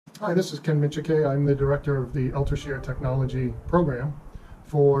Hi, this is Ken Michike. I'm the director of the UltraShear Technology program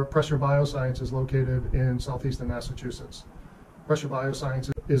for Pressure BioSciences located in southeastern Massachusetts. Pressure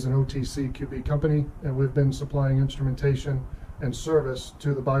BioSciences is an OTC QB company, and we've been supplying instrumentation and service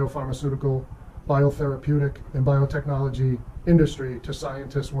to the biopharmaceutical, biotherapeutic, and biotechnology industry to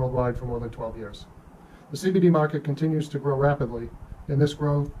scientists worldwide for more than 12 years. The CBD market continues to grow rapidly, and this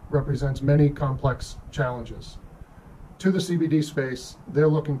growth represents many complex challenges. To the CBD space, they're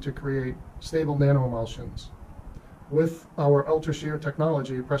looking to create stable nanoemulsions. With our UltraShear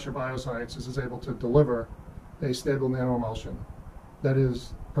technology, Pressure BioSciences is able to deliver a stable nanoemulsion that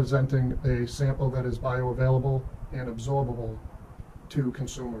is presenting a sample that is bioavailable and absorbable to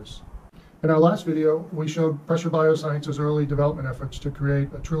consumers. In our last video, we showed Pressure BioSciences' early development efforts to create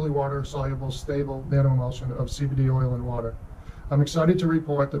a truly water-soluble, stable nanoemulsion of CBD oil and water. I'm excited to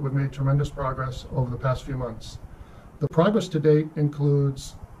report that we've made tremendous progress over the past few months. The progress to date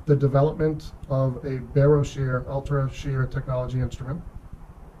includes the development of a BioSciences UltraShear technology instrument.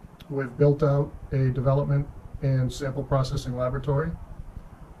 We've built out a development and sample processing laboratory.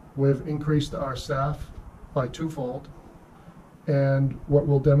 We've increased our staff by twofold. And what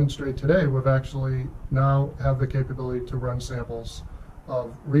we'll demonstrate today, we've actually now have the capability to run samples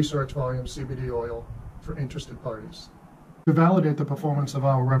of research volume CBD oil for interested parties. To validate the performance of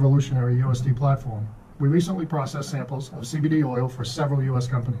our revolutionary UST platform, we recently processed samples of CBD oil for several U.S.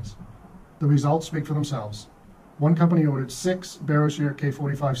 companies. The results speak for themselves. One company ordered 6 BioSciences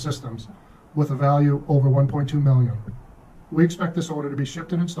K45 systems with a value over $1.2 million. We expect this order to be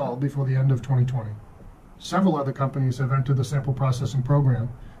shipped and installed before the end of 2020. Several other companies have entered the sample processing program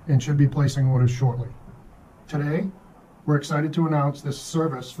and should be placing orders shortly. Today, we're excited to announce this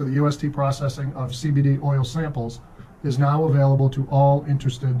service for the UST processing of CBD oil samples is now available to all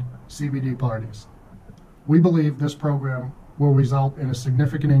interested CBD parties. We believe this program will result in a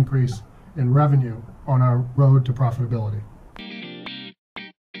significant increase in revenue on our road to profitability.